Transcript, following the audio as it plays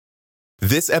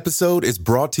This episode is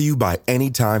brought to you by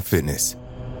Anytime Fitness.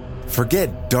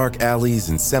 Forget dark alleys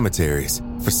and cemeteries.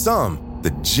 For some,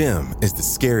 the gym is the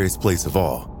scariest place of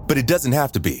all, but it doesn't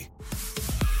have to be.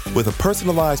 With a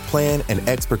personalized plan and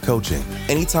expert coaching,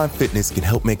 Anytime Fitness can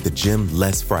help make the gym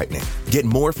less frightening. Get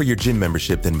more for your gym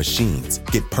membership than machines.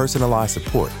 Get personalized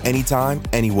support anytime,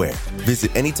 anywhere.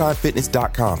 Visit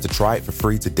AnytimeFitness.com to try it for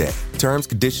free today. Terms,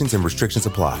 conditions, and restrictions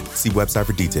apply. See website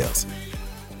for details.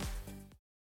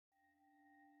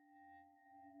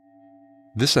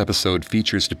 This episode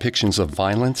features depictions of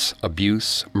violence,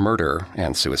 abuse, murder,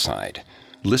 and suicide.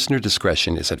 Listener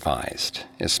discretion is advised,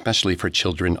 especially for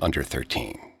children under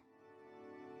 13.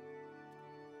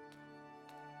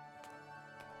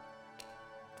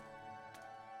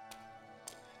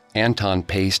 Anton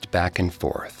paced back and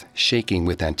forth, shaking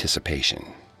with anticipation.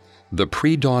 The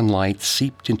pre-dawn light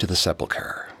seeped into the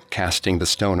sepulchre, casting the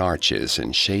stone arches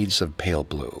in shades of pale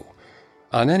blue.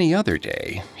 On any other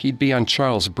day, he'd be on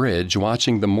Charles Bridge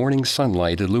watching the morning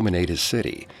sunlight illuminate his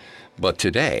city. But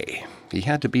today, he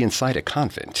had to be inside a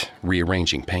convent,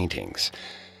 rearranging paintings.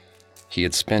 He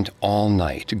had spent all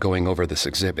night going over this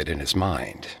exhibit in his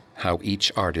mind, how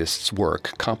each artist's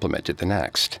work complemented the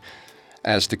next.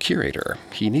 As the curator,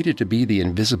 he needed to be the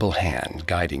invisible hand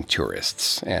guiding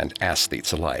tourists and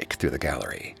aesthetes alike through the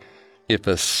gallery. If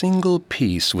a single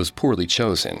piece was poorly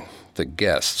chosen, the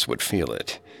guests would feel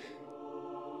it.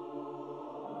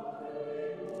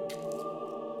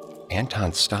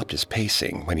 Anton stopped his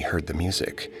pacing when he heard the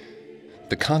music.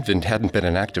 The convent hadn't been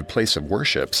an active place of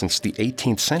worship since the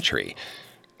 18th century,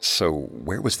 so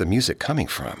where was the music coming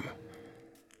from?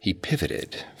 He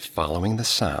pivoted, following the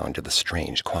sound of the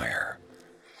strange choir.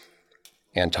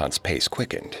 Anton's pace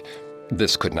quickened.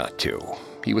 This could not do.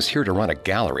 He was here to run a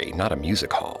gallery, not a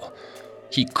music hall.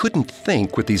 He couldn't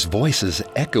think with these voices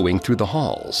echoing through the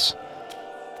halls.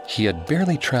 He had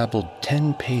barely traveled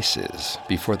 10 paces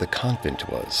before the convent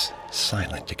was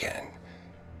silent again.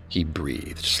 He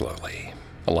breathed slowly,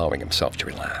 allowing himself to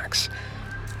relax.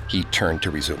 He turned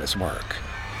to resume his work.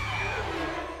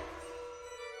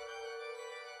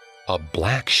 A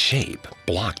black shape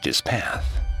blocked his path.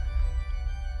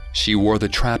 She wore the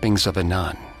trappings of a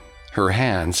nun. Her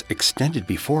hands, extended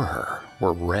before her,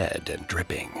 were red and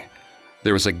dripping.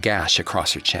 There was a gash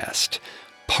across her chest,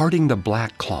 parting the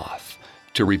black cloth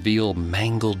to reveal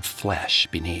mangled flesh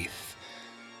beneath.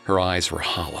 Her eyes were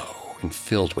hollow and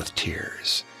filled with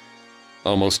tears.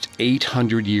 Almost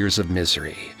 800 years of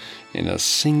misery in a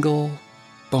single,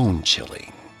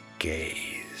 bone-chilling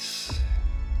gaze.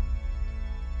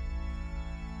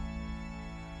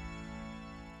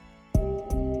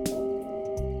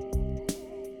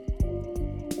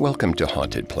 Welcome to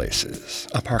Haunted Places,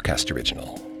 a Parcast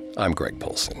original. I'm Greg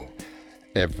Polson.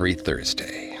 Every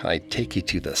Thursday, I take you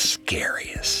to the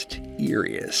scariest,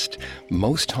 eeriest,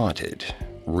 most haunted,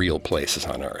 real places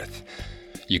on Earth.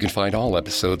 You can find all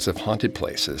episodes of Haunted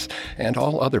Places and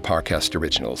all other Parcast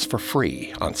originals for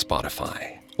free on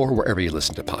Spotify or wherever you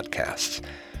listen to podcasts.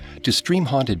 To stream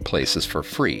Haunted Places for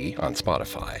free on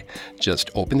Spotify,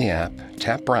 just open the app,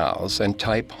 tap Browse, and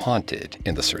type Haunted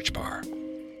in the search bar.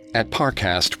 At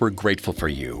Parcast, we're grateful for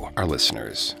you, our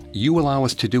listeners. You allow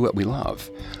us to do what we love.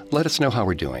 Let us know how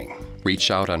we're doing. Reach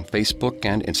out on Facebook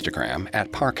and Instagram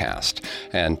at Parcast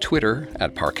and Twitter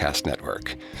at Parcast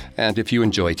Network. And if you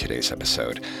enjoyed today's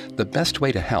episode, the best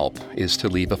way to help is to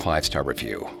leave a 5-star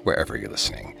review wherever you're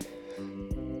listening.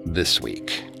 This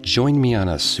week, join me on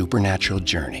a supernatural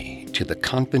journey to the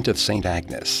Convent of St.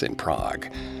 Agnes in Prague,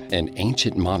 an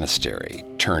ancient monastery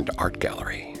turned art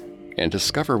gallery, and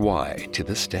discover why, to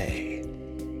this day,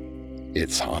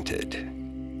 it's haunted.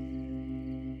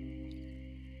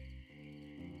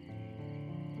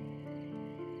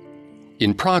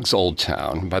 In Prague's Old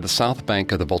Town, by the south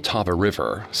bank of the Vltava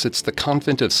River, sits the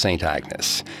Convent of St.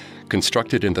 Agnes.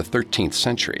 Constructed in the 13th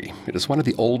century, it is one of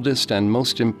the oldest and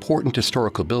most important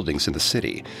historical buildings in the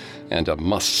city, and a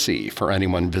must-see for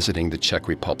anyone visiting the Czech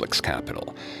Republic's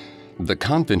capital. The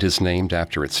convent is named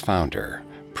after its founder,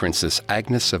 Princess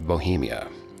Agnes of Bohemia,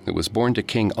 who was born to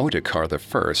King Ottokar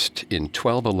I in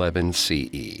 1211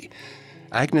 CE.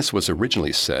 Agnes was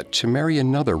originally set to marry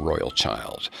another royal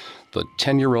child, the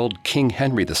 10-year-old King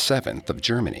Henry VII of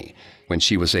Germany, when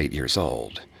she was 8 years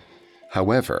old.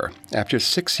 However, after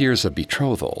 6 years of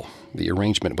betrothal, the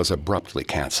arrangement was abruptly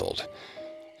canceled.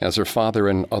 As her father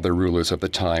and other rulers of the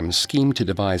time schemed to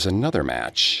devise another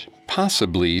match,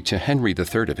 possibly to Henry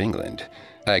III of England,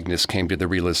 Agnes came to the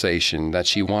realization that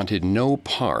she wanted no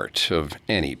part of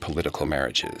any political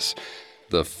marriages.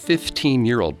 The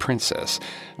 15-year-old princess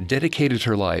dedicated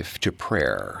her life to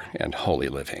prayer and holy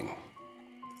living.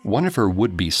 One of her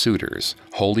would-be suitors,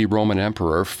 Holy Roman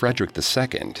Emperor Frederick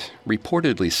II,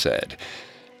 reportedly said,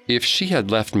 "If she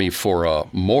had left me for a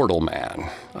mortal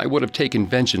man, I would have taken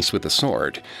vengeance with the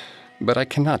sword. But I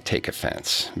cannot take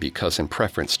offense, because in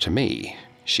preference to me,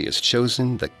 she has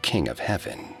chosen the King of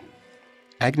Heaven."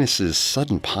 Agnes's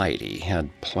sudden piety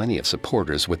had plenty of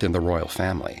supporters within the royal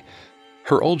family.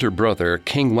 Her older brother,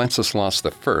 King Wenceslaus I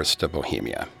of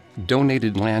Bohemia,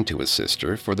 donated land to his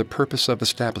sister for the purpose of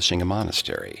establishing a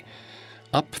monastery.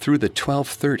 Up through the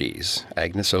 1230s,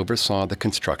 Agnes oversaw the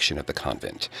construction of the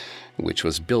convent, which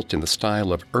was built in the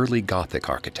style of early Gothic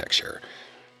architecture.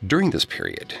 During this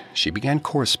period, she began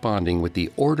corresponding with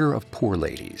the Order of Poor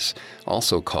Ladies,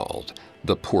 also called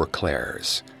the Poor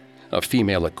Clares, a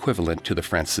female equivalent to the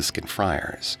Franciscan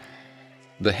friars.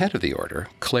 The head of the order,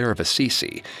 Clare of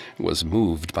Assisi, was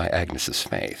moved by Agnes's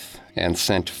faith and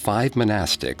sent 5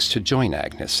 monastics to join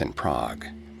Agnes in Prague.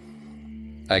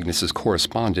 Agnes's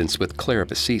correspondence with Clare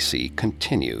of Assisi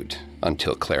continued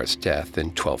until Clare's death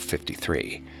in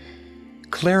 1253.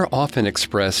 Clare often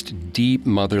expressed deep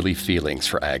motherly feelings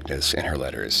for Agnes in her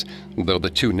letters, though the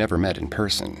two never met in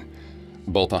person.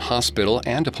 Both a hospital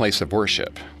and a place of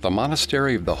worship, the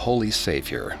Monastery of the Holy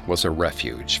Savior was a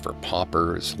refuge for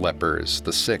paupers, lepers,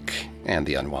 the sick, and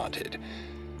the unwanted.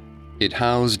 It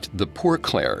housed the Poor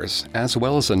Clares as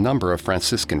well as a number of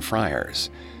Franciscan friars.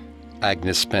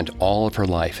 Agnes spent all of her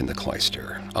life in the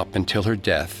cloister, up until her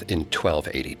death in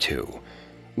 1282.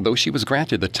 Though she was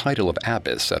granted the title of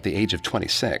abbess at the age of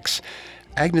 26,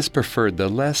 Agnes preferred the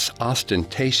less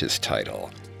ostentatious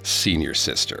title, senior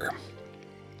sister.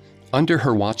 Under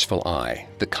her watchful eye,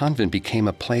 the convent became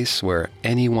a place where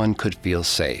anyone could feel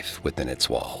safe within its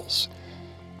walls.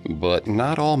 But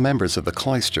not all members of the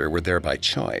cloister were there by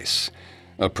choice.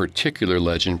 A particular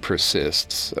legend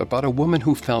persists about a woman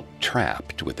who felt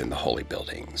trapped within the holy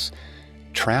buildings,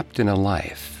 trapped in a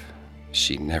life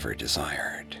she never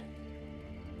desired.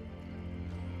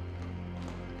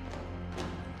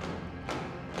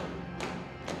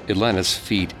 Elena's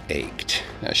feet ached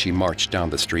as she marched down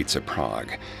the streets of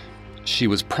Prague. She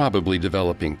was probably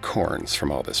developing corns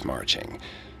from all this marching.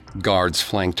 Guards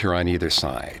flanked her on either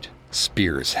side,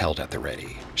 spears held at the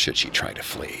ready should she try to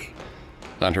flee.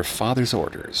 On her father's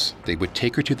orders, they would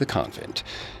take her to the convent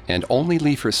and only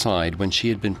leave her side when she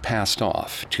had been passed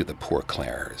off to the Poor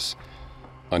Clares.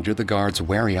 Under the guards'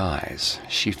 wary eyes,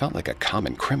 she felt like a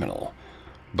common criminal,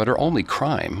 but her only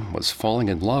crime was falling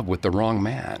in love with the wrong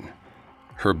man,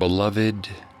 her beloved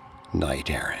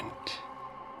knight-errant.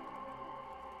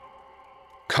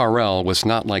 Karel was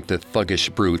not like the thuggish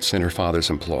brutes in her father's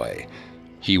employ.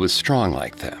 He was strong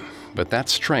like them, but that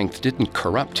strength didn't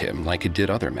corrupt him like it did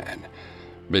other men.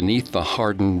 Beneath the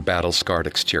hardened, battle-scarred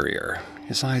exterior,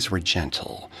 his eyes were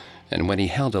gentle, and when he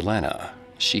held Elena,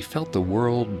 she felt the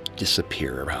world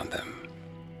disappear around them.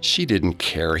 She didn't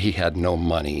care he had no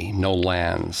money, no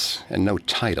lands, and no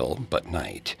title but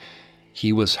knight.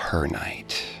 He was her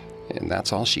knight, and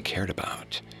that's all she cared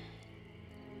about.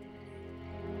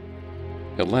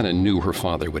 Elena knew her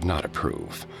father would not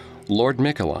approve. Lord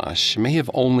Mikolash may have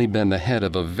only been the head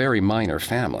of a very minor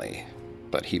family,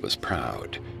 but he was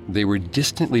proud. They were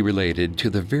distantly related to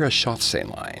the Virashovce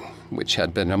line, which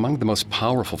had been among the most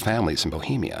powerful families in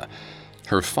Bohemia.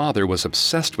 Her father was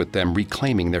obsessed with them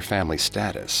reclaiming their family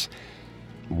status.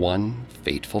 One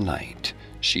fateful night,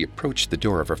 she approached the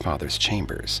door of her father's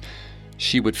chambers.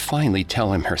 She would finally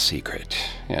tell him her secret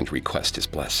and request his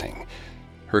blessing.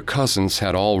 Her cousins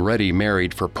had already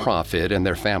married for profit and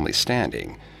their family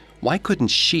standing. Why couldn't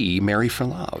she marry for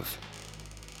love?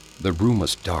 The room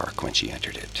was dark when she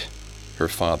entered it. Her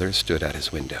father stood at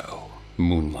his window,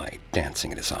 moonlight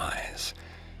dancing in his eyes.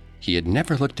 He had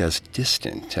never looked as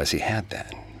distant as he had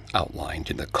then, outlined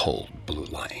in the cold blue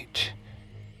light.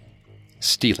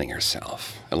 Steeling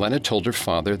herself, Elena told her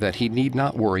father that he need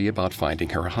not worry about finding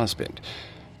her a husband.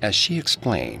 As she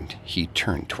explained, he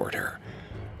turned toward her.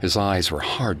 His eyes were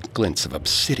hard glints of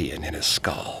obsidian in his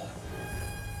skull.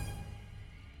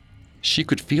 She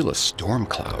could feel a storm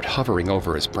cloud hovering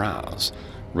over his brows,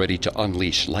 ready to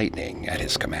unleash lightning at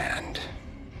his command.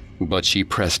 But she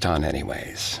pressed on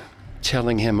anyways,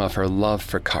 telling him of her love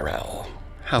for Karel,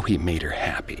 how he made her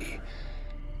happy.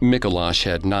 Mikolash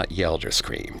had not yelled or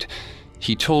screamed.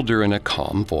 He told her in a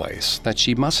calm voice that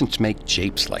she mustn't make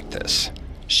japes like this.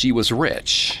 She was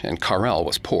rich and Karel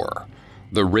was poor.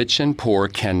 The rich and poor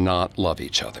cannot love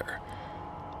each other.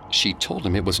 She told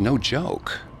him it was no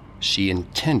joke. She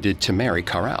intended to marry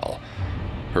Karel.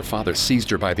 Her father seized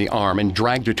her by the arm and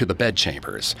dragged her to the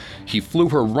bedchambers. He flew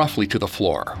her roughly to the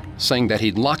floor, saying that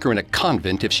he'd lock her in a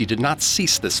convent if she did not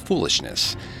cease this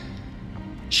foolishness.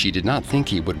 She did not think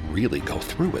he would really go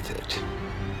through with it.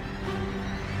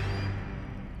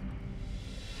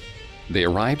 They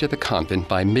arrived at the convent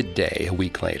by midday a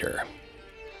week later.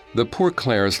 The poor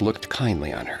Clares looked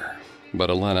kindly on her, but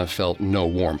Elena felt no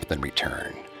warmth in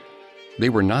return. They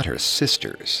were not her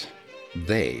sisters.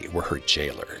 They were her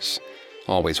jailers,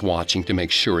 always watching to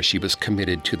make sure she was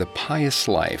committed to the pious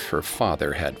life her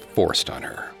father had forced on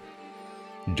her.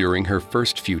 During her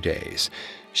first few days,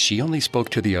 she only spoke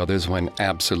to the others when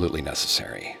absolutely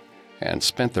necessary, and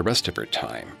spent the rest of her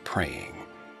time praying.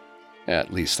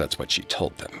 At least that's what she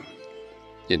told them.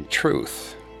 In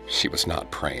truth, she was not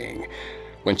praying.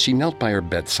 When she knelt by her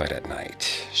bedside at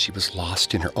night, she was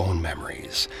lost in her own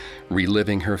memories,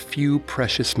 reliving her few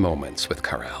precious moments with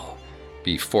Karel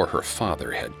before her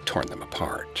father had torn them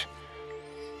apart.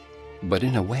 But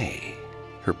in a way,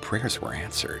 her prayers were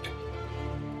answered.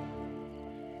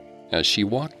 As she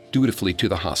walked dutifully to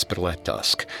the hospital at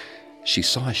dusk, she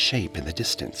saw a shape in the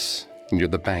distance, near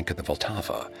the bank of the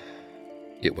Vltava.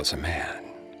 It was a man,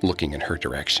 looking in her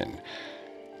direction.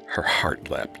 Her heart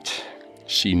leapt.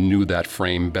 She knew that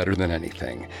frame better than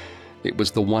anything. It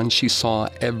was the one she saw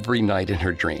every night in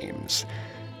her dreams.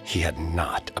 He had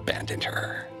not abandoned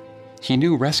her. He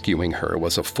knew rescuing her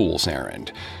was a fool's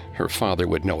errand. Her father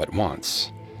would know at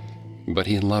once. But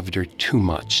he loved her too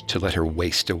much to let her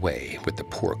waste away with the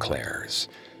poor Clares.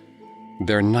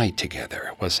 Their night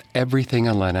together was everything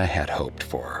Elena had hoped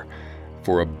for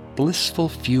a blissful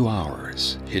few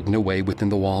hours hidden away within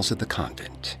the walls of the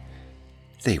convent.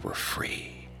 They were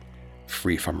free.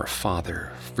 Free from her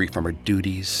father, free from her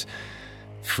duties,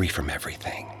 free from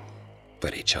everything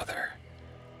but each other.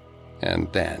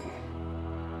 And then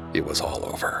it was all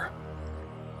over.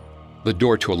 The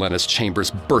door to Elena's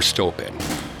chambers burst open.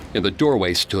 In the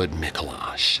doorway stood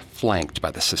Mikolash, flanked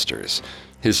by the sisters.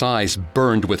 His eyes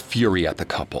burned with fury at the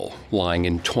couple, lying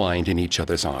entwined in each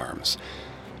other's arms.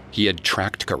 He had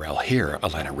tracked Karel here,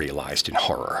 Elena realized in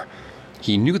horror.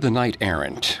 He knew the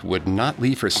knight-errant would not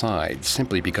leave her side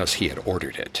simply because he had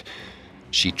ordered it.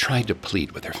 She tried to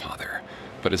plead with her father,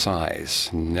 but his eyes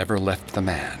never left the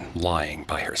man lying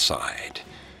by her side.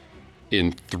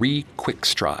 In 3 quick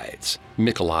strides,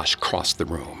 Mikolash crossed the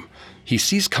room. He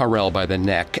seized Karel by the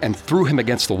neck and threw him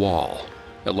against the wall.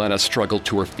 Elena struggled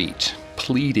to her feet,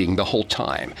 pleading the whole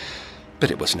time,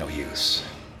 but it was no use.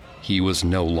 He was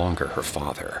no longer her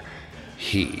father.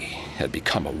 He had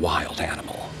become a wild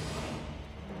animal.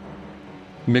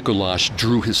 Mikolash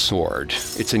drew his sword,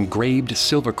 its engraved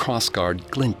silver crossguard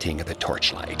glinting in the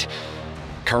torchlight.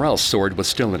 Karel's sword was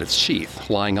still in its sheath,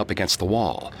 lying up against the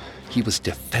wall. He was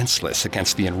defenseless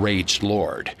against the enraged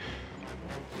lord.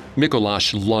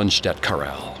 Mikolash lunged at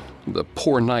Karel. The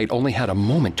poor knight only had a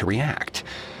moment to react.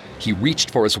 He reached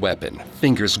for his weapon,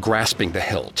 fingers grasping the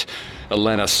hilt.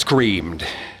 Elena screamed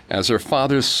as her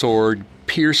father's sword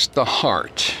pierced the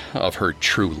heart of her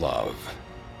true love.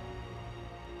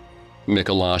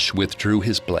 Mikolash withdrew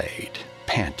his blade,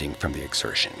 panting from the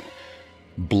exertion.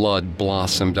 Blood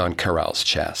blossomed on Karel's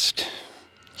chest.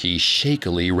 He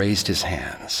shakily raised his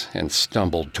hands and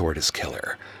stumbled toward his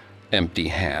killer, empty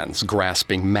hands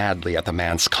grasping madly at the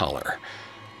man's collar.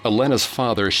 Elena's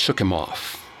father shook him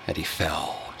off, and he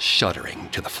fell, shuddering,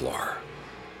 to the floor.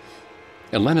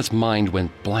 Elena's mind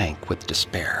went blank with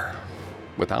despair.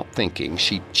 Without thinking,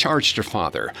 she charged her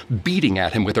father, beating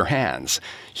at him with her hands.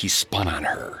 He spun on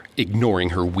her, ignoring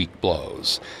her weak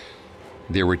blows.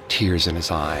 There were tears in his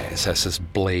eyes as his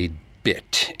blade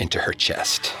bit into her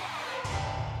chest.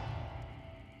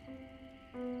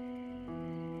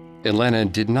 Elena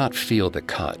did not feel the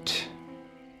cut,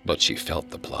 but she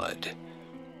felt the blood.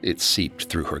 It seeped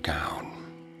through her gown,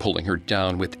 pulling her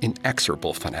down with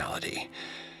inexorable finality.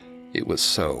 It was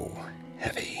so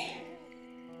heavy.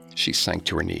 She sank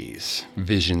to her knees,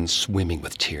 vision swimming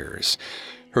with tears.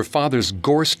 Her father's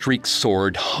gore-streaked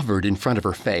sword hovered in front of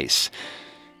her face.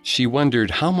 She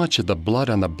wondered how much of the blood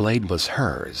on the blade was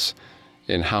hers,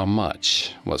 and how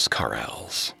much was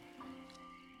Karel's.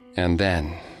 And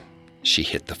then she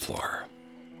hit the floor.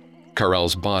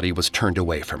 Karel's body was turned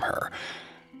away from her.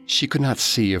 She could not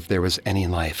see if there was any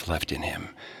life left in him.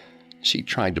 She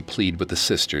tried to plead with the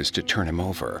sisters to turn him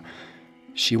over.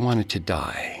 She wanted to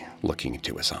die, looking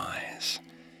into his eyes.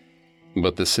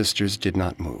 But the sisters did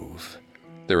not move.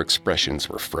 Their expressions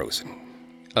were frozen,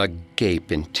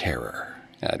 agape in terror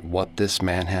at what this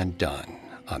man had done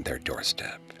on their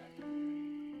doorstep.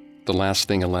 The last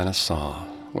thing Elena saw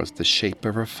was the shape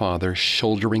of her father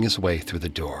shouldering his way through the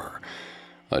door,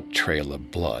 a trail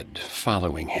of blood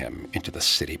following him into the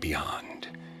city beyond.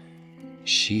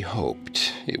 She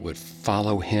hoped it would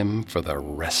follow him for the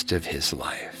rest of his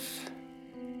life.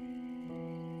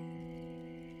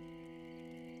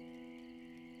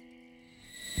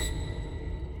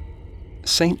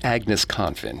 St. Agnes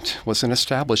Convent was an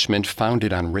establishment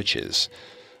founded on riches.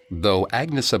 Though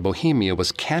Agnes of Bohemia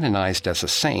was canonized as a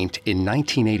saint in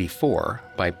 1984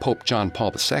 by Pope John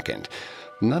Paul II,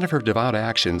 none of her devout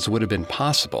actions would have been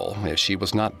possible if she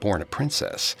was not born a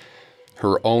princess.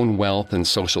 Her own wealth and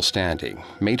social standing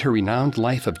made her renowned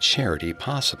life of charity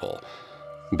possible.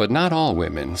 But not all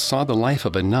women saw the life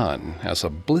of a nun as a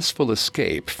blissful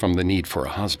escape from the need for a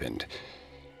husband.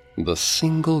 The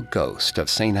single ghost of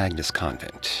St. Agnes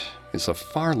Convent is a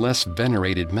far less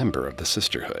venerated member of the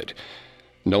sisterhood.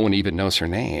 No one even knows her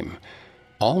name.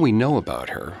 All we know about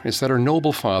her is that her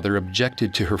noble father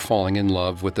objected to her falling in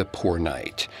love with a poor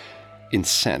knight.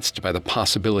 Incensed by the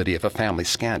possibility of a family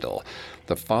scandal,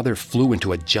 the father flew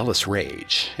into a jealous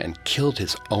rage and killed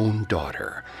his own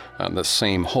daughter on the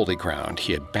same holy ground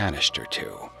he had banished her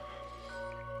to.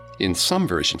 In some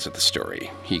versions of the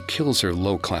story, he kills her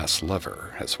low-class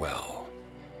lover as well.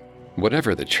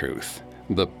 Whatever the truth,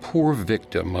 the poor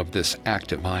victim of this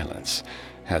act of violence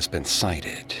has been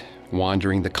sighted,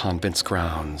 wandering the convent's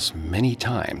grounds many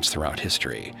times throughout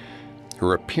history.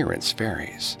 Her appearance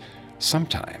varies.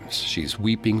 Sometimes she's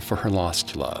weeping for her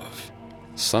lost love.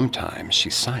 Sometimes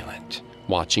she's silent,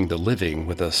 watching the living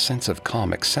with a sense of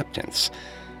calm acceptance.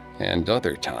 And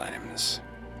other times,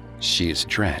 she is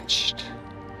drenched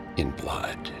in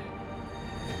blood.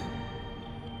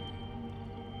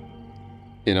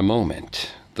 In a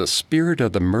moment, the spirit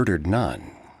of the murdered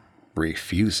nun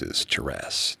refuses to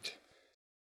rest.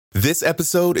 This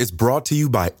episode is brought to you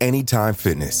by Anytime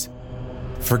Fitness.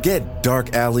 Forget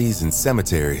dark alleys and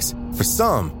cemeteries. For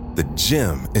some, the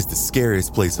gym is the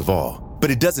scariest place of all,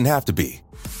 but it doesn't have to be.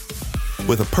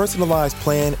 With a personalized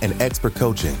plan and expert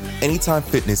coaching, Anytime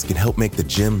Fitness can help make the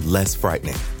gym less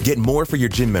frightening. Get more for your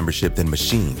gym membership than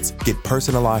machines. Get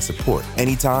personalized support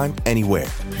anytime, anywhere.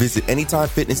 Visit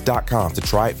AnytimeFitness.com to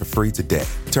try it for free today.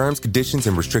 Terms, conditions,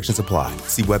 and restrictions apply.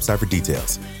 See website for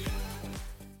details.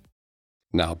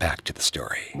 Now back to the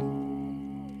story.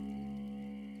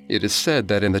 It is said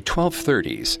that in the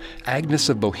 1230s, Agnes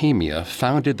of Bohemia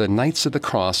founded the Knights of the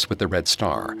Cross with the Red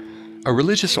Star, a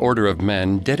religious order of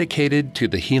men dedicated to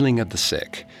the healing of the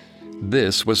sick.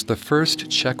 This was the first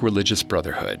Czech religious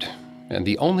brotherhood, and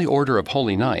the only order of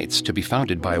holy knights to be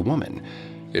founded by a woman.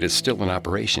 It is still in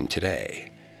operation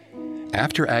today.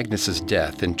 After Agnes's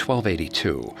death in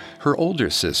 1282, her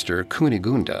older sister,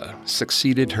 Kunigunda,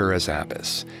 succeeded her as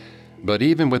abbess. But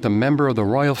even with a member of the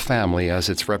royal family as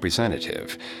its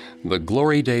representative, the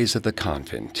glory days of the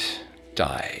convent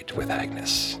died with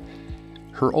Agnes.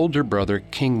 Her older brother,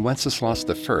 King Wenceslas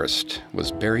I,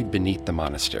 was buried beneath the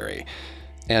monastery,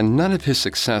 and none of his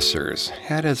successors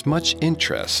had as much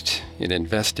interest in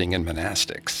investing in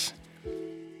monastics.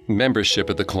 Membership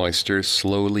of the cloister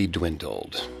slowly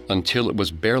dwindled until it was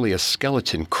barely a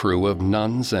skeleton crew of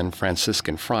nuns and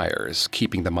Franciscan friars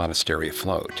keeping the monastery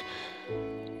afloat.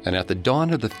 And at the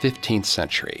dawn of the 15th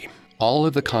century, all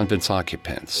of the convent's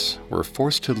occupants were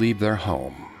forced to leave their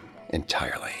home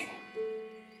entirely.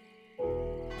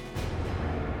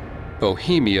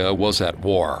 Bohemia was at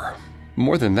war.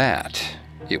 More than that,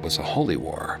 it was a holy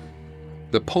war.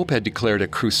 The Pope had declared a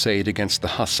crusade against the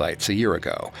Hussites a year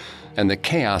ago, and the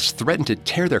chaos threatened to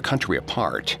tear their country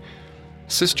apart.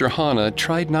 Sister Hannah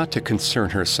tried not to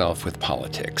concern herself with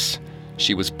politics.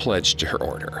 She was pledged to her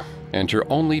order, and her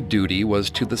only duty was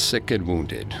to the sick and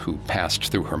wounded who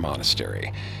passed through her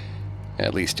monastery.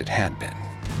 At least it had been.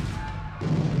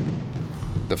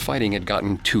 The fighting had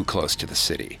gotten too close to the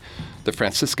city. The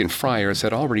Franciscan friars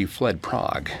had already fled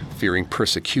Prague, fearing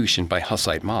persecution by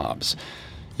Hussite mobs.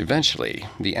 Eventually,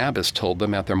 the abbess told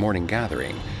them at their morning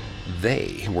gathering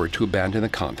they were to abandon the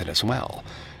convent as well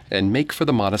and make for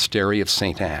the monastery of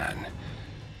St. Anne.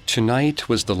 Tonight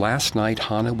was the last night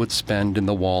Hannah would spend in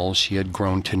the walls she had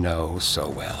grown to know so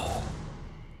well.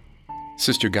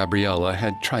 Sister Gabriella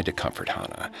had tried to comfort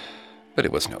Hannah, but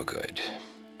it was no good.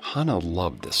 Hannah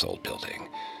loved this old building.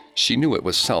 She knew it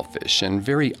was selfish and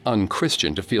very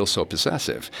un-Christian to feel so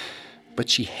possessive, but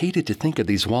she hated to think of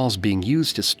these walls being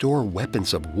used to store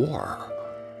weapons of war.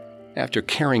 After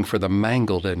caring for the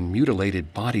mangled and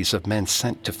mutilated bodies of men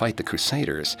sent to fight the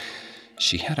Crusaders,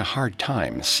 she had a hard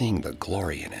time seeing the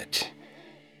glory in it.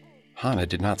 Hannah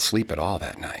did not sleep at all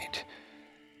that night.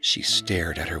 She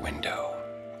stared at her window,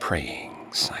 praying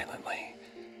silently.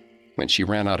 When she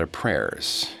ran out of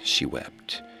prayers, she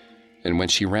wept. And when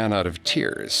she ran out of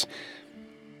tears,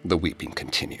 the weeping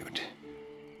continued.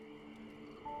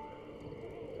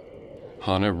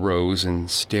 Hannah rose and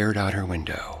stared out her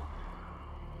window.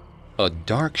 A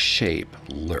dark shape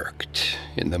lurked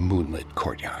in the moonlit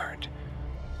courtyard.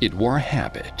 It wore a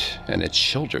habit, and its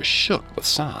shoulders shook with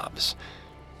sobs.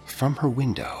 From her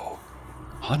window,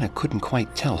 Hannah couldn't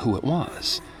quite tell who it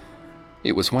was.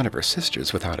 It was one of her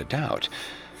sisters without a doubt,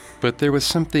 but there was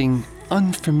something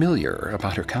unfamiliar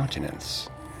about her countenance.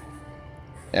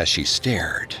 As she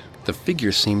stared, the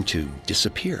figure seemed to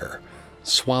disappear,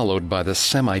 swallowed by the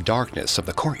semi-darkness of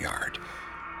the courtyard.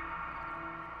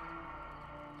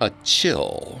 A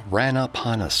chill ran up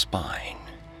Hannah's spine.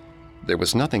 There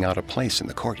was nothing out of place in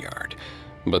the courtyard,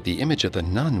 but the image of the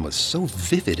nun was so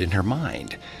vivid in her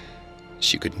mind,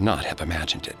 she could not have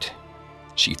imagined it.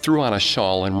 She threw on a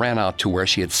shawl and ran out to where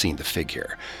she had seen the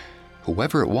figure.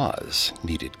 Whoever it was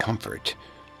needed comfort,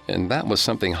 and that was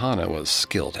something Hannah was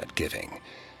skilled at giving.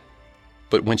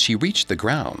 But when she reached the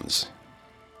grounds,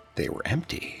 they were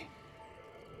empty.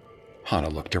 Hannah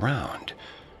looked around.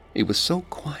 It was so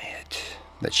quiet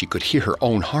that she could hear her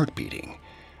own heart beating.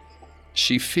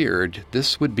 She feared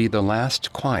this would be the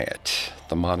last quiet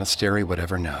the monastery would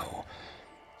ever know.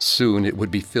 Soon it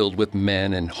would be filled with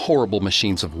men and horrible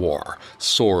machines of war,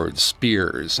 swords,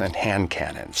 spears, and hand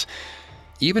cannons.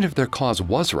 Even if their cause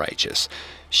was righteous,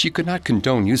 she could not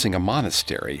condone using a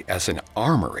monastery as an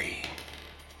armory.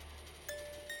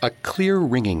 A clear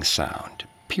ringing sound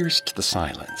pierced the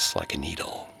silence like a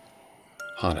needle.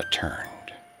 Hannah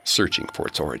turned, searching for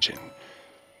its origin.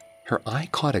 Her eye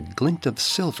caught a glint of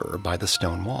silver by the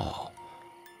stone wall.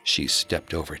 She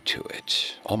stepped over to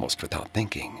it, almost without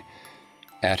thinking.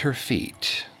 At her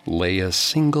feet lay a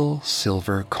single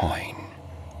silver coin.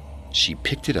 She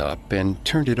picked it up and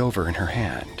turned it over in her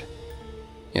hand.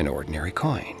 An ordinary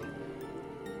coin.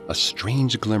 A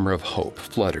strange glimmer of hope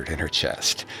fluttered in her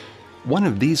chest. One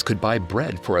of these could buy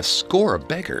bread for a score of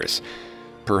beggars.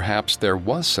 Perhaps there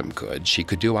was some good she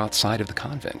could do outside of the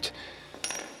convent.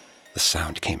 The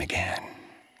sound came again,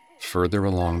 further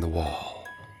along the wall.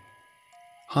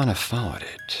 Hannah followed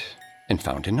it and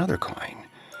found another coin.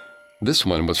 This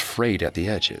one was frayed at the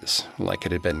edges, like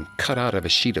it had been cut out of a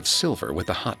sheet of silver with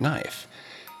a hot knife.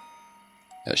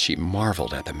 As she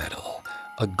marveled at the metal,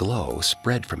 a glow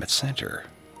spread from its center,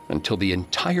 until the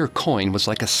entire coin was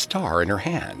like a star in her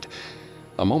hand.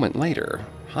 A moment later,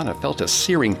 Hannah felt a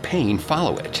searing pain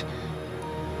follow it.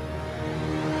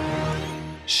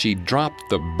 She dropped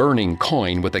the burning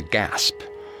coin with a gasp.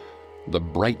 The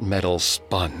bright metal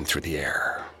spun through the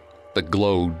air, the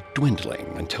glow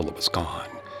dwindling until it was gone.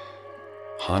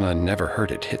 Hannah never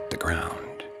heard it hit the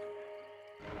ground.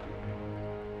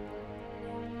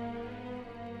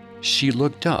 She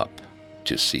looked up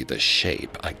to see the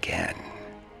shape again.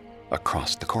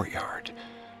 Across the courtyard,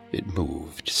 it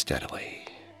moved steadily,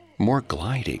 more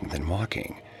gliding than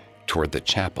walking, toward the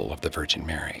chapel of the Virgin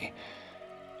Mary.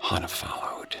 Hannah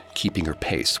followed, keeping her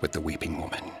pace with the weeping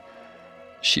woman.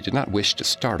 She did not wish to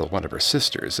startle one of her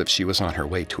sisters if she was on her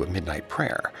way to a midnight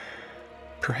prayer.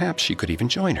 Perhaps she could even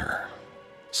join her.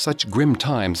 Such grim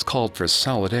times called for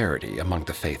solidarity among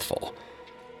the faithful.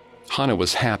 Hannah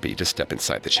was happy to step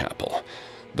inside the chapel.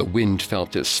 The wind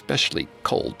felt especially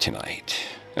cold tonight,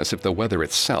 as if the weather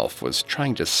itself was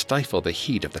trying to stifle the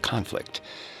heat of the conflict.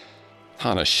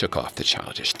 Hannah shook off the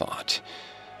childish thought.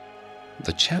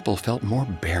 The chapel felt more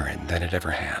barren than it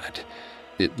ever had.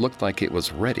 It looked like it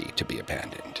was ready to be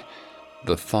abandoned.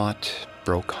 The thought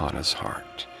broke Hannah's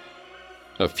heart.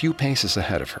 A few paces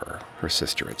ahead of her, her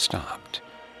sister had stopped.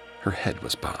 Her head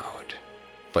was bowed,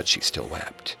 but she still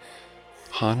wept.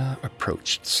 Hannah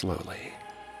approached slowly.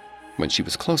 When she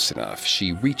was close enough,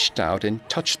 she reached out and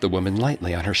touched the woman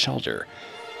lightly on her shoulder.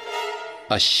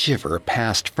 A shiver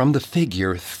passed from the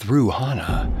figure through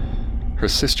Hannah. Her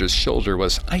sister's shoulder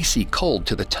was icy cold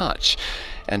to the touch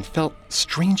and felt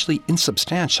strangely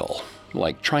insubstantial,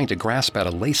 like trying to grasp at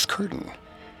a lace curtain.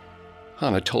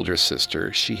 Hannah told her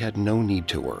sister she had no need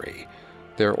to worry.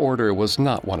 Their order was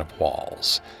not one of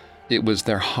walls. It was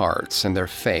their hearts and their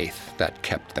faith that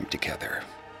kept them together,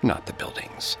 not the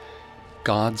buildings.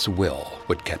 God's will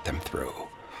would get them through.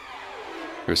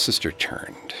 Her sister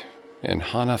turned, and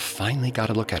Hannah finally got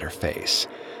a look at her face.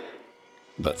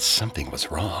 But something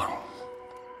was wrong.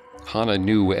 Hannah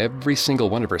knew every single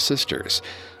one of her sisters.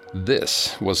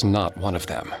 This was not one of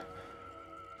them.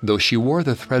 Though she wore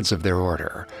the threads of their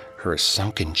order, her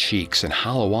sunken cheeks and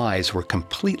hollow eyes were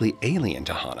completely alien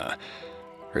to Hannah.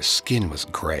 Her skin was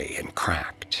gray and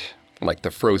cracked, like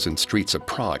the frozen streets of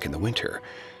Prague in the winter.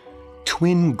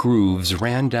 Twin grooves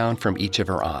ran down from each of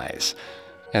her eyes,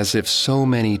 as if so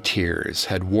many tears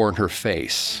had worn her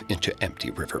face into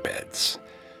empty riverbeds.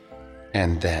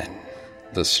 And then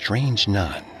the strange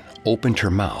nun opened her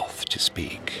mouth to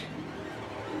speak.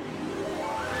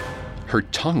 Her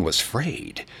tongue was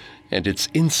frayed, and its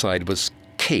inside was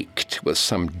caked with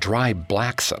some dry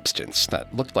black substance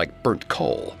that looked like burnt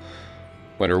coal.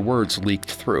 When her words leaked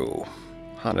through,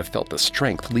 Hannah felt the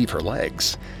strength leave her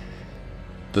legs.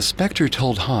 The specter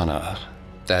told Hannah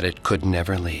that it could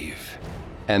never leave.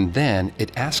 And then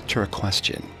it asked her a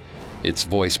question, its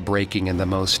voice breaking in the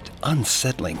most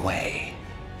unsettling way.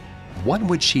 What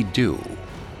would she do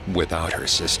without her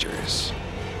sisters?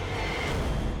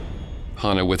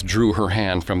 Hannah withdrew her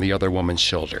hand from the other woman's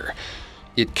shoulder.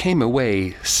 It came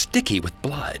away sticky with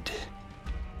blood.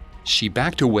 She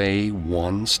backed away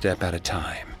one step at a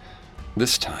time.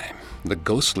 This time, the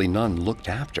ghostly nun looked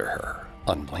after her,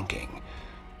 unblinking.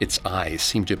 Its eyes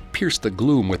seemed to pierce the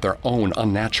gloom with their own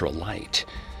unnatural light.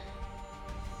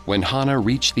 When Hannah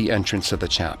reached the entrance of the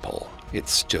chapel, it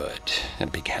stood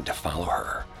and began to follow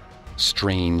her.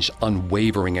 Strange,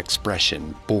 unwavering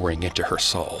expression boring into her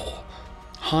soul.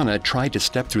 Hannah tried to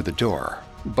step through the door,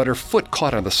 but her foot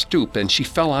caught on the stoop and she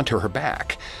fell onto her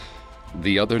back.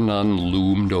 The other nun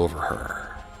loomed over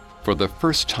her. For the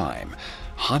first time,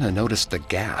 Hannah noticed the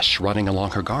gash running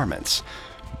along her garments.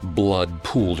 Blood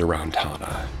pooled around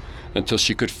Hannah until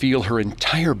she could feel her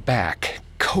entire back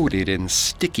coated in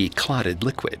sticky, clotted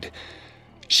liquid.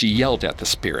 She yelled at the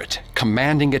spirit,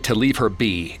 commanding it to leave her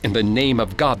be in the name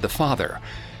of God the Father.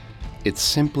 It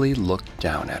simply looked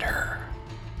down at her.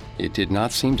 It did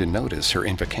not seem to notice her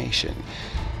invocation.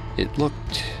 It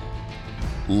looked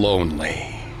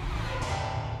lonely.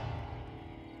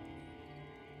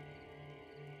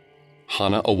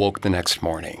 Hannah awoke the next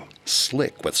morning,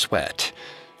 slick with sweat.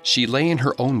 She lay in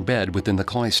her own bed within the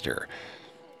cloister.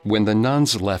 When the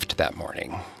nuns left that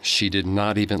morning, she did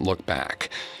not even look back.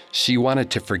 She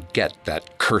wanted to forget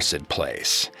that cursed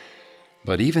place.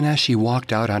 But even as she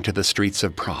walked out onto the streets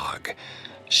of Prague,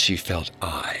 she felt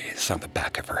eyes on the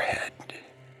back of her head.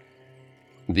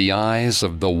 The eyes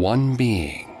of the one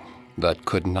being that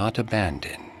could not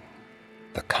abandon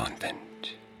the convent.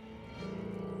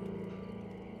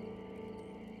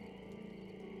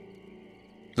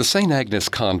 The St. Agnes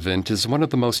Convent is one of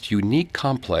the most unique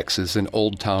complexes in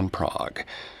Old Town Prague.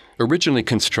 Originally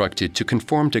constructed to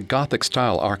conform to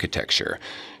Gothic-style architecture,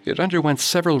 it underwent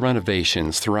several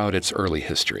renovations throughout its early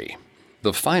history.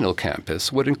 The final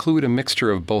campus would include a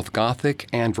mixture of both Gothic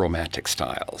and Romantic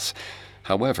styles.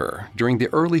 However, during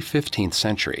the early 15th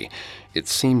century, it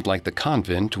seemed like the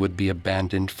convent would be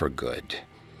abandoned for good.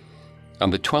 On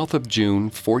the 12th of June,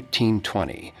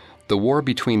 1420, the war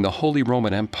between the Holy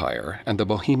Roman Empire and the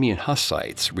Bohemian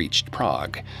Hussites reached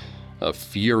Prague. A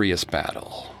furious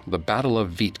battle, the Battle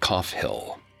of Vítkov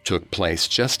Hill, took place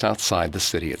just outside the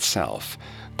city itself,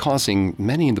 causing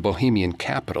many in the Bohemian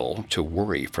capital to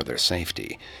worry for their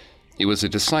safety. It was a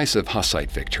decisive Hussite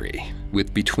victory,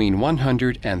 with between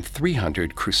 100 and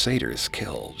 300 crusaders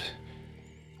killed.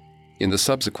 In the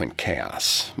subsequent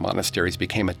chaos, monasteries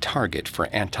became a target for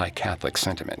anti-Catholic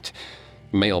sentiment.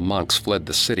 Male monks fled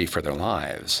the city for their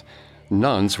lives.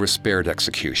 Nuns were spared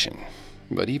execution.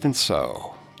 But even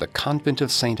so, the Convent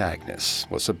of St. Agnes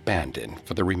was abandoned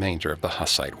for the remainder of the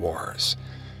Hussite wars.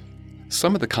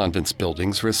 Some of the convent's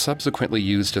buildings were subsequently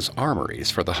used as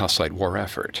armories for the Hussite war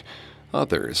effort.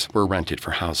 Others were rented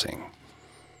for housing.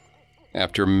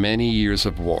 After many years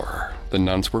of war, the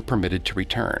nuns were permitted to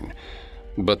return,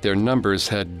 but their numbers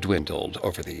had dwindled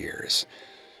over the years.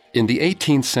 In the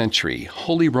 18th century,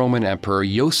 Holy Roman Emperor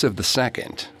Joseph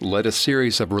II led a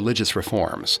series of religious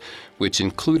reforms, which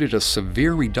included a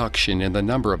severe reduction in the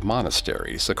number of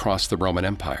monasteries across the Roman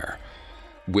Empire.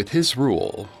 With his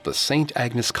rule, the St.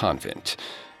 Agnes Convent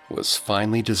was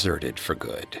finally deserted for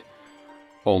good.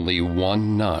 Only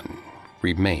one nun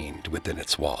remained within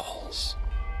its walls.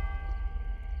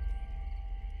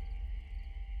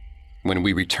 When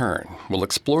we return, we'll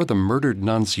explore the murdered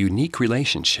nun's unique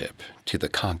relationship to the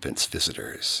convent's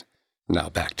visitors. Now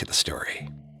back to the story.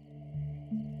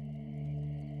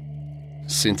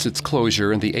 Since its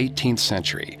closure in the 18th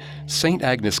century, St.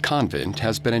 Agnes Convent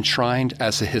has been enshrined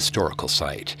as a historical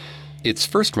site. Its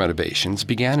first renovations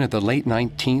began in the late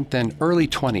 19th and early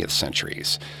 20th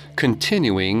centuries,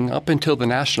 continuing up until the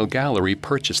National Gallery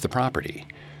purchased the property.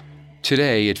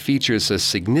 Today, it features a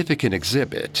significant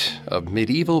exhibit of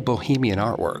medieval Bohemian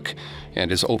artwork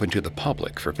and is open to the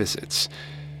public for visits.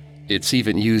 It's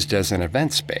even used as an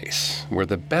event space where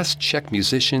the best Czech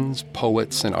musicians,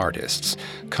 poets, and artists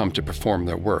come to perform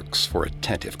their works for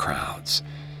attentive crowds.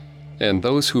 And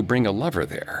those who bring a lover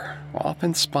there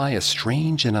often spy a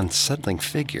strange and unsettling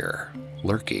figure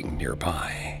lurking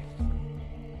nearby.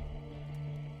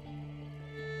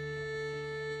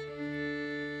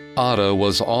 Ada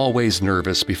was always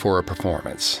nervous before a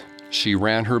performance. She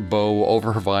ran her bow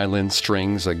over her violin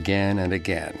strings again and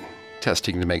again,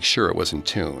 testing to make sure it was in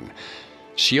tune.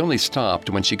 She only stopped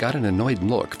when she got an annoyed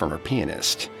look from her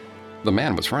pianist. The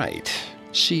man was right.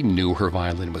 She knew her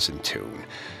violin was in tune.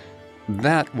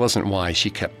 That wasn't why she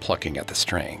kept plucking at the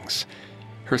strings.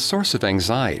 Her source of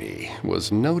anxiety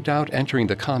was no doubt entering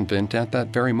the convent at that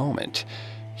very moment.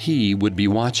 He would be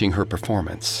watching her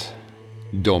performance.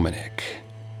 Dominic.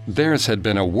 Theirs had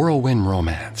been a whirlwind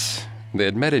romance. They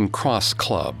had met in Cross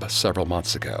Club several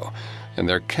months ago, and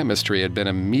their chemistry had been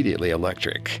immediately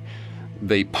electric.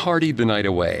 They partied the night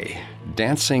away,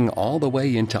 dancing all the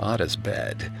way into Ada's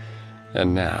bed.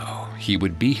 And now he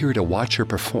would be here to watch her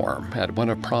perform at one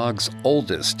of Prague's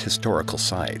oldest historical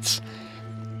sites.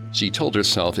 She told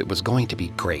herself it was going to be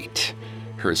great.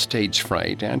 Her stage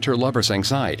fright and her lover's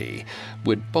anxiety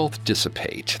would both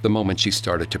dissipate the moment she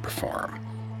started to perform.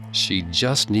 She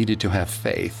just needed to have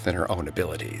faith in her own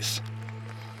abilities.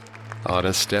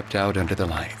 Ada stepped out under the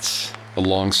lights,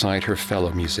 alongside her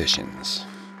fellow musicians.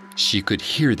 She could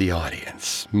hear the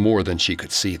audience more than she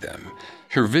could see them.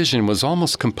 Her vision was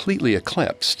almost completely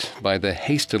eclipsed by the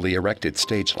hastily erected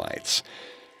stage lights.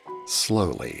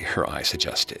 Slowly, her eyes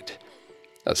adjusted.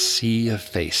 A sea of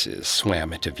faces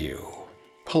swam into view,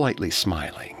 politely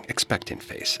smiling, expectant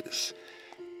faces.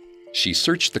 She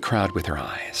searched the crowd with her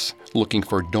eyes, looking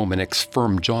for Dominic's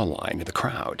firm jawline in the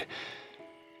crowd.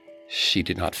 She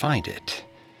did not find it.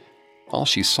 All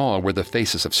she saw were the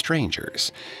faces of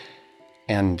strangers,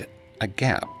 and a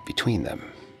gap between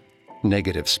them.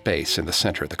 Negative space in the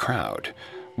center of the crowd,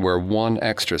 where one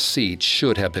extra seat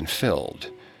should have been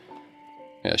filled.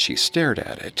 As she stared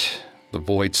at it, the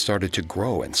void started to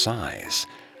grow in size,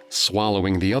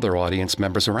 swallowing the other audience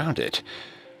members around it.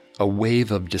 A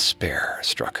wave of despair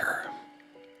struck her.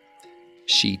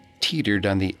 She teetered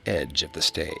on the edge of the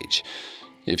stage.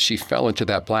 If she fell into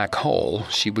that black hole,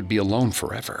 she would be alone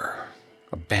forever,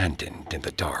 abandoned in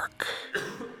the dark.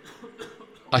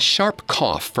 A sharp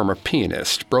cough from her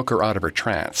pianist broke her out of her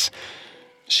trance.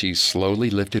 She slowly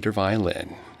lifted her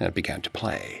violin and began to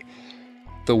play.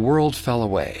 The world fell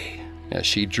away as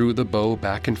she drew the bow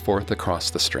back and forth across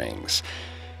the strings.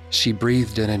 She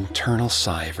breathed an internal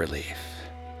sigh of relief.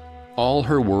 All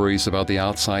her worries about the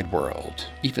outside world,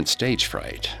 even stage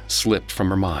fright, slipped from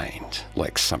her mind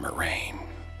like summer rain.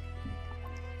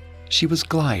 She was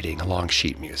gliding along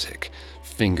sheet music,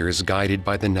 fingers guided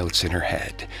by the notes in her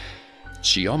head.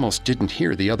 She almost didn't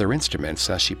hear the other instruments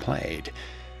as she played.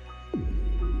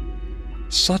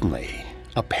 Suddenly,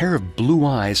 a pair of blue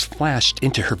eyes flashed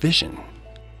into her vision.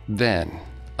 Then,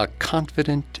 a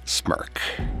confident smirk.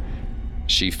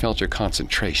 She felt her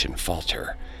concentration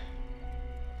falter.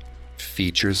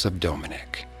 Features of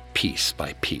Dominic, piece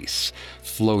by piece,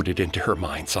 floated into her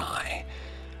mind's eye.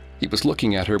 He was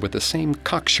looking at her with the same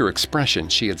cocksure expression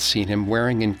she had seen him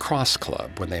wearing in Cross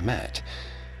Club when they met.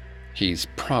 He's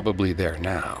probably there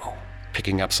now,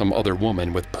 picking up some other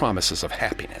woman with promises of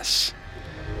happiness.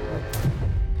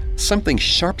 Something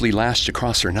sharply lashed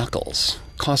across her knuckles,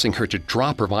 causing her to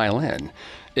drop her violin.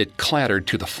 It clattered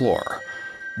to the floor.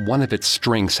 One of its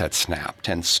strings had snapped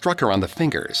and struck her on the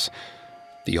fingers.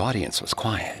 The audience was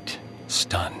quiet,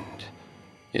 stunned.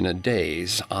 In a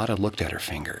daze, Ada looked at her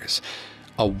fingers.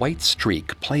 A white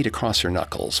streak played across her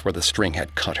knuckles where the string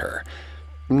had cut her.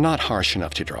 Not harsh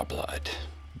enough to draw blood,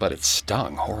 but it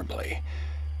stung horribly.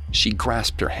 She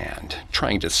grasped her hand,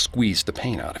 trying to squeeze the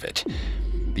pain out of it.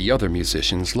 The other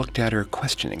musicians looked at her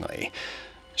questioningly.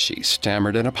 She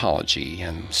stammered an apology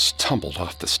and stumbled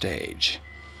off the stage.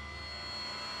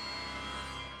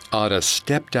 Ada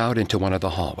stepped out into one of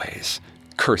the hallways,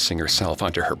 cursing herself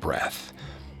under her breath.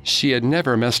 She had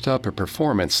never messed up a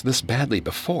performance this badly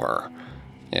before,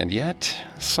 and yet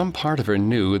some part of her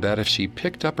knew that if she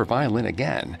picked up her violin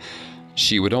again,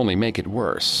 she would only make it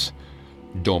worse.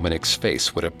 Dominic's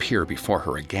face would appear before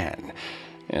her again,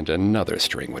 and another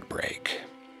string would break.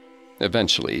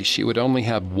 Eventually, she would only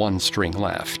have one string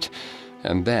left,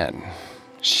 and then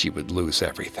she would lose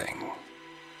everything.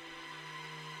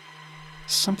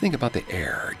 Something about the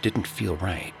air didn't feel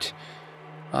right.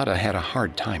 Ada had a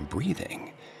hard time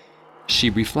breathing. She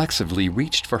reflexively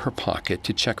reached for her pocket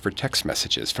to check for text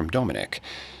messages from Dominic,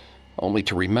 only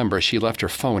to remember she left her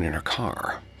phone in her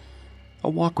car. A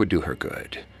walk would do her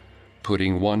good.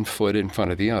 Putting one foot in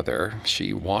front of the other,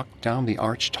 she walked down the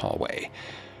arched hallway.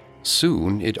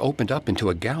 Soon, it opened up into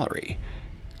a gallery.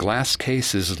 Glass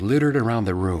cases littered around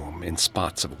the room in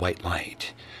spots of white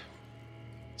light.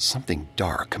 Something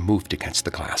dark moved against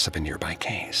the glass of a nearby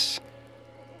case.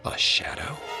 A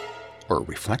shadow? Or a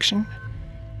reflection?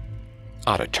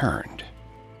 Ada turned.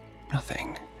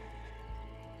 Nothing.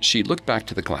 She looked back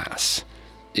to the glass.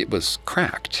 It was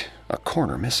cracked, a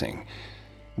corner missing.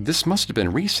 This must have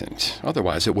been recent,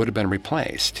 otherwise it would have been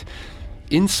replaced.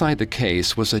 Inside the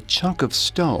case was a chunk of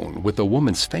stone with a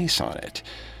woman's face on it.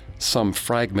 some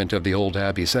fragment of the old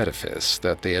abbey's edifice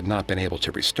that they had not been able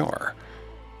to restore.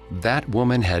 That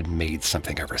woman had made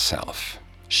something of herself.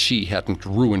 She hadn't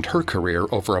ruined her career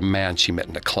over a man she met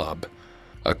in a club.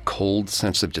 A cold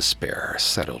sense of despair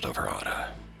settled over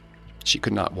Ada. She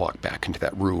could not walk back into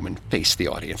that room and face the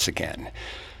audience again.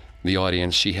 The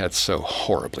audience she had so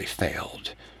horribly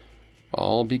failed.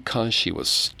 All because she was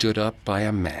stood up by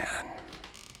a man.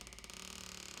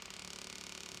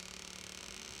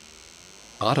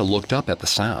 Ada looked up at the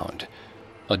sound.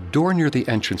 A door near the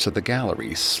entrance of the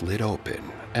gallery slid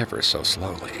open, ever so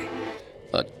slowly.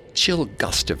 A chill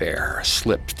gust of air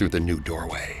slipped through the new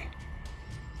doorway.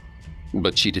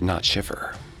 But she did not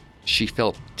shiver. She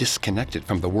felt disconnected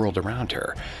from the world around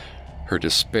her. Her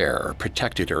despair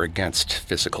protected her against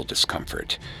physical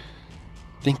discomfort.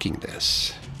 Thinking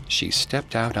this, she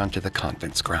stepped out onto the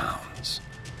convent's grounds.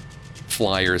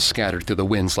 Flyers scattered through the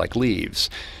winds like leaves.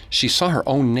 She saw her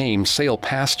own name sail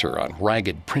past her on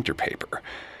ragged printer paper.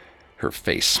 Her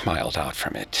face smiled out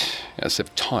from it, as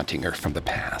if taunting her from the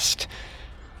past.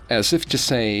 As if to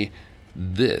say,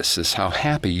 "This is how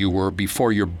happy you were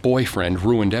before your boyfriend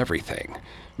ruined everything,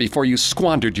 before you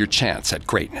squandered your chance at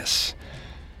greatness."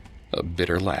 A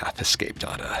bitter laugh escaped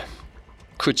Ada.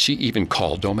 Could she even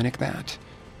call Dominic that?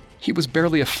 He was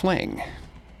barely a fling,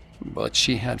 but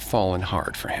she had fallen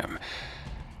hard for him.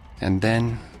 And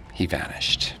then he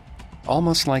vanished,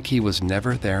 almost like he was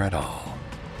never there at all.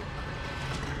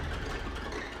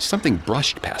 Something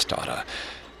brushed past Ada.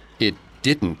 It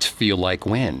didn't feel like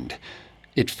wind.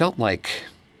 It felt like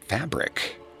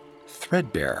fabric,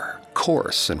 threadbare,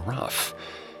 coarse and rough,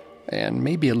 and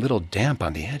maybe a little damp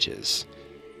on the edges.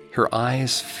 Her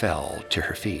eyes fell to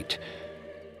her feet.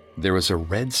 There was a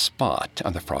red spot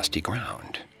on the frosty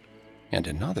ground, and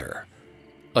another,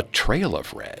 a trail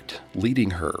of red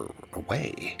leading her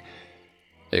away,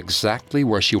 exactly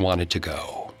where she wanted to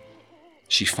go.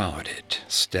 She followed it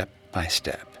step by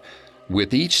step.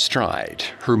 With each stride,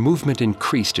 her movement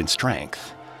increased in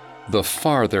strength, the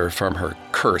farther from her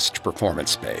cursed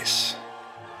performance space.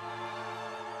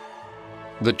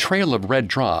 The trail of red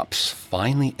drops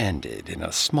finally ended in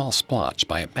a small splotch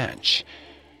by a bench.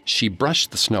 She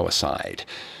brushed the snow aside.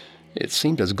 It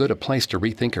seemed as good a place to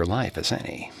rethink her life as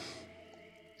any.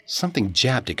 Something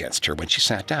jabbed against her when she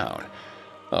sat down.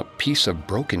 A piece of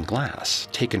broken glass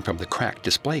taken from the cracked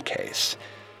display case.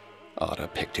 Ada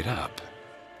picked it up.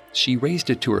 She raised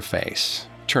it to her face,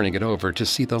 turning it over to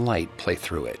see the light play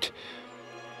through it.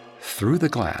 Through the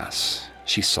glass,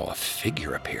 she saw a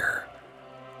figure appear.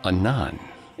 A nun,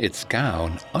 its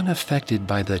gown unaffected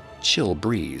by the chill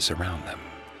breeze around them.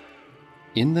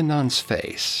 In the nun's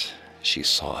face, she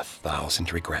saw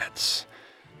 1,000 regrets.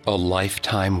 A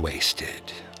lifetime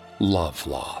wasted, love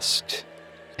lost,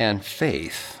 and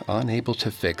faith unable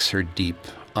to fix her deep,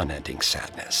 unending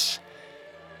sadness.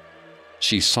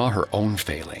 She saw her own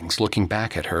failings looking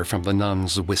back at her from the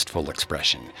nun's wistful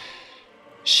expression.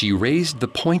 She raised the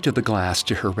point of the glass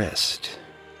to her wrist,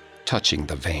 touching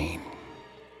the vein.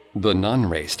 The nun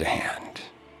raised a hand.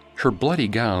 Her bloody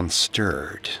gown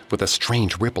stirred with a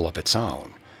strange ripple of its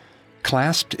own.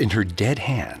 Clasped in her dead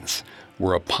hands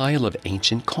were a pile of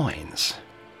ancient coins,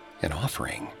 an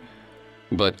offering.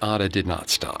 But Ada did not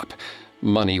stop.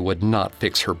 Money would not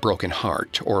fix her broken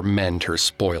heart or mend her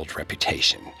spoiled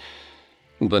reputation.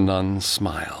 The nun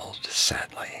smiled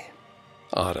sadly.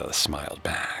 Ada smiled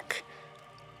back.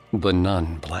 The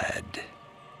nun bled.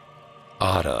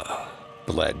 Ada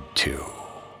bled too.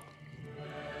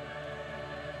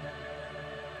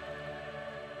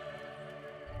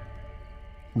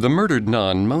 The murdered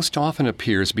nun most often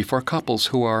appears before couples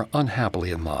who are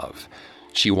unhappily in love.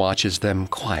 She watches them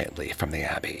quietly from the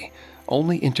abbey,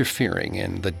 only interfering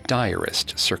in the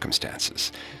direst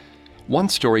circumstances. One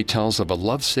story tells of a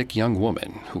lovesick young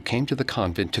woman who came to the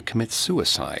convent to commit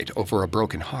suicide over a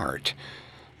broken heart.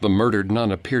 The murdered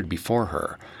nun appeared before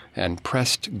her and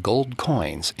pressed gold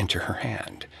coins into her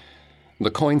hand.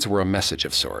 The coins were a message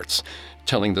of sorts,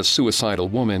 telling the suicidal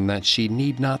woman that she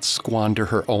need not squander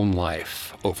her own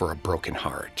life over a broken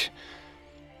heart.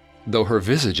 Though her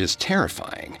visage is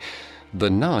terrifying,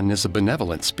 the nun is a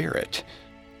benevolent spirit,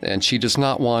 and she does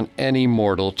not want any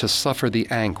mortal to suffer the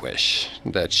anguish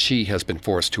that she has been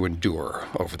forced to endure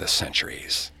over the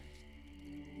centuries.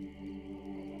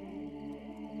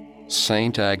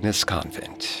 St. Agnes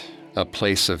Convent, a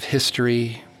place of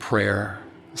history, prayer,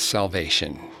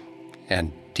 salvation,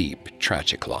 and deep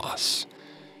tragic loss.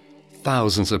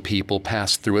 Thousands of people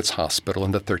passed through its hospital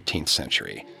in the 13th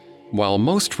century. While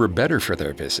most were better for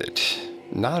their visit,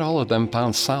 not all of them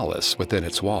found solace within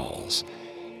its walls.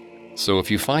 So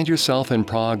if you find yourself in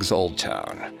Prague's Old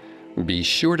Town, be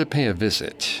sure to pay a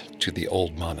visit to the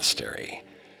old monastery.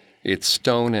 Its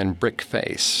stone and brick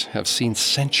face have seen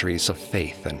centuries of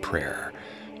faith and prayer,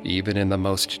 even in the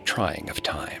most trying of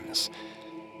times.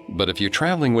 But if you're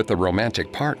traveling with a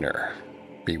romantic partner,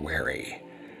 be wary.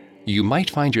 You might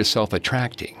find yourself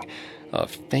attracting a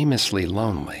famously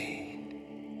lonely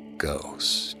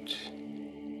ghost.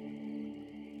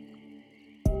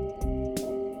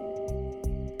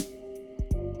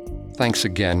 Thanks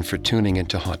again for tuning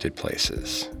into Haunted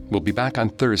Places. We'll be back on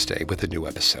Thursday with a new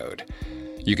episode.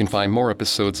 You can find more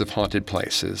episodes of Haunted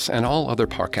Places and all other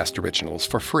Parcast originals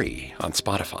for free on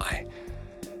Spotify.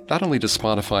 Not only does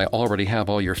Spotify already have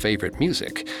all your favorite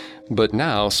music, but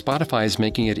now Spotify is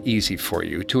making it easy for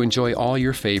you to enjoy all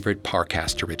your favorite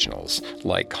Parcast originals,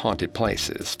 like Haunted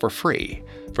Places, for free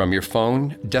from your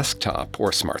phone, desktop,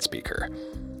 or smart speaker.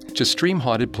 To stream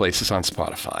Haunted Places on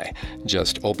Spotify,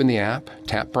 just open the app,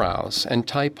 tap Browse, and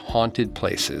type Haunted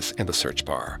Places in the search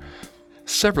bar.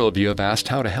 Several of you have asked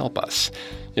how to help us.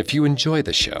 If you enjoy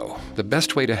the show, the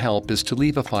best way to help is to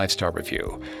leave a 5-star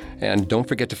review. And don't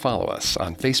forget to follow us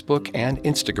on Facebook and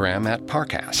Instagram at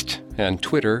Parcast, and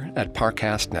Twitter at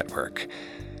Parcast Network.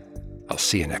 I'll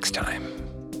see you next time.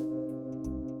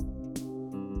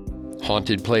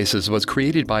 Haunted Places was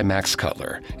created by Max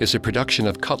Cutler, is a production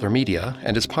of Cutler Media,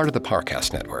 and is part of the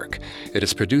Parcast Network. It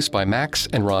is produced by Max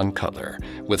and Ron Cutler,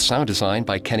 with sound design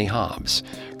by Kenny Hobbs,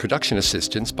 production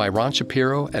assistance by Ron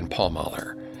Shapiro and Paul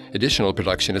Mahler. Additional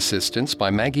production assistance by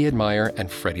Maggie Admire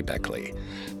and Freddie Beckley.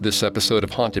 This episode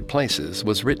of Haunted Places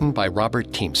was written by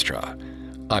Robert Teamstra.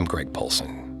 I'm Greg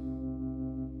Polson.